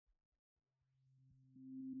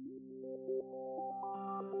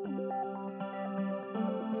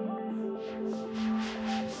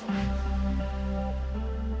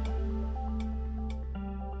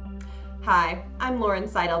Hi, I'm Lauren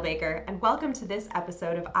Seidel-Baker, and welcome to this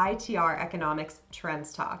episode of ITR Economics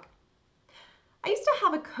Trends Talk. I used to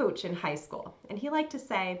have a coach in high school, and he liked to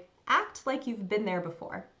say, act like you've been there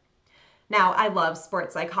before. Now, I love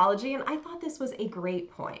sports psychology, and I thought this was a great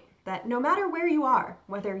point, that no matter where you are,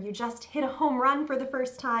 whether you just hit a home run for the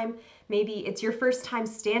first time, maybe it's your first time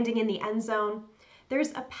standing in the end zone,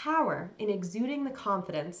 there's a power in exuding the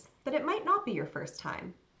confidence that it might not be your first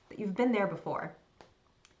time, that you've been there before.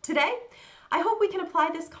 Today, I hope we can apply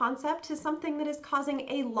this concept to something that is causing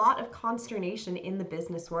a lot of consternation in the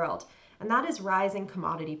business world, and that is rising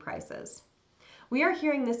commodity prices. We are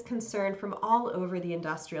hearing this concern from all over the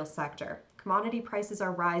industrial sector. Commodity prices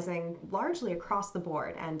are rising largely across the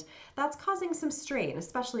board, and that's causing some strain,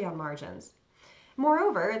 especially on margins.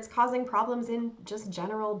 Moreover, it's causing problems in just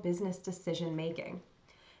general business decision making.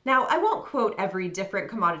 Now, I won't quote every different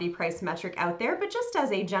commodity price metric out there, but just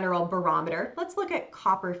as a general barometer, let's look at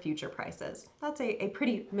copper future prices. That's a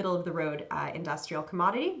pretty middle-of-the-road industrial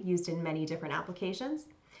commodity used in many different applications.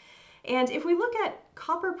 And if we look at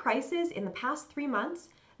copper prices in the past 3 months,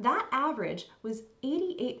 that average was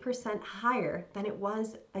 88% higher than it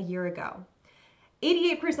was a year ago.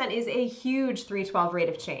 88% is a huge 3/12 rate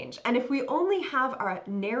of change. And if we only have a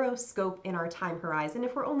narrow scope in our time horizon,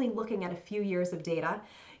 if we're only looking at a few years of data,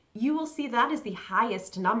 you will see that is the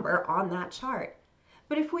highest number on that chart.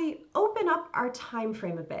 But if we open up our time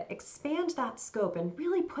frame a bit, expand that scope, and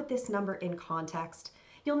really put this number in context,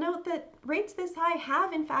 you'll note that rates this high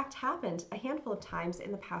have in fact happened a handful of times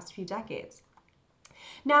in the past few decades.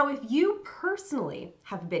 Now, if you personally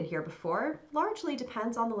have been here before, largely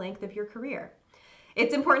depends on the length of your career.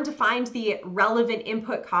 It's important to find the relevant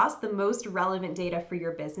input costs, the most relevant data for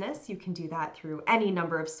your business. You can do that through any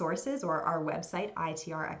number of sources or our website,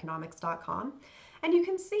 itreconomics.com. And you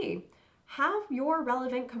can see, have your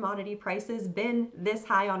relevant commodity prices been this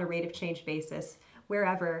high on a rate of change basis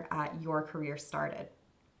wherever your career started?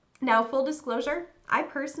 Now, full disclosure, I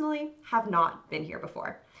personally have not been here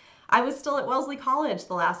before. I was still at Wellesley College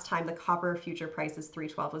the last time the copper future prices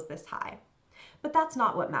 3/12 was this high. But that's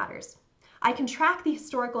not what matters. I can track the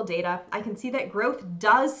historical data, I can see that growth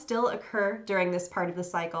does still occur during this part of the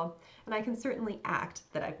cycle, and I can certainly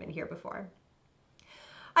act that I've been here before.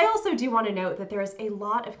 I also do want to note that there is a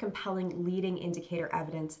lot of compelling leading indicator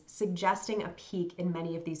evidence suggesting a peak in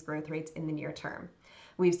many of these growth rates in the near term.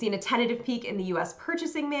 We've seen a tentative peak in the U.S.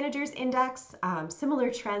 Purchasing Managers Index,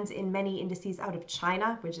 similar trends in many indices out of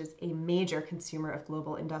China, which is a major consumer of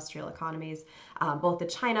global industrial economies. Both the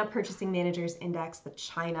China Purchasing Managers Index, the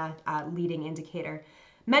China leading indicator.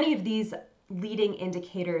 Many of these leading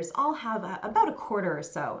indicators all have about a quarter or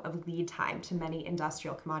so of lead time to many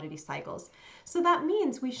industrial commodity cycles. So that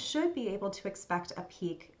means we should be able to expect a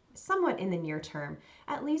peak somewhat in the near term,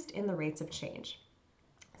 at least in the rates of change.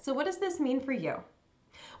 So what does this mean for you?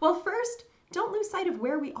 Well, first, don't lose sight of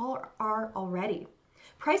where we all are already.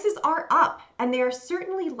 Prices are up, and they are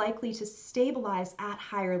certainly likely to stabilize at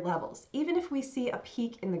higher levels. Even if we see a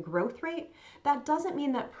peak in the growth rate, that doesn't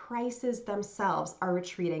mean that prices themselves are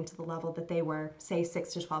retreating to the level that they were, say,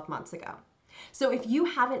 6 to 12 months ago. So if you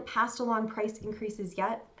haven't passed along price increases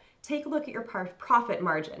yet, take a look at your profit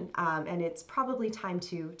margin, and it's probably time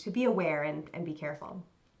to be aware and be careful.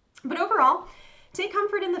 But overall, take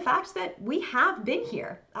comfort in the fact that we have been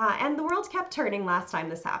here, and the world kept turning last time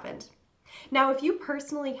this happened. Now, if you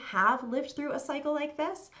personally have lived through a cycle like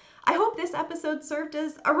this, I hope this episode served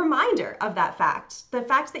as a reminder of that fact, the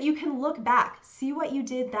fact that you can look back, see what you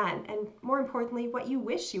did then, and more importantly, what you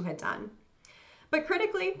wish you had done. But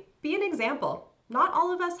critically, be an example. Not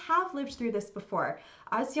all of us have lived through this before.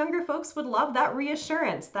 Us younger folks would love that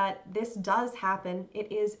reassurance that this does happen.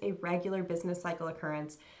 It is a regular business cycle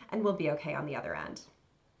occurrence, and we'll be okay on the other end.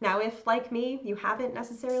 Now, if, like me, you haven't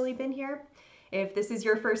necessarily been here, if this is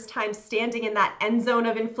your first time standing in that end zone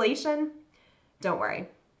of inflation, don't worry.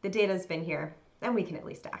 The data's been here, and we can at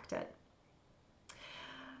least act it.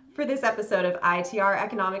 For this episode of ITR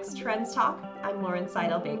Economics Trends Talk, I'm Lauren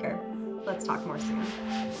Seidel-Baker. Let's talk more soon.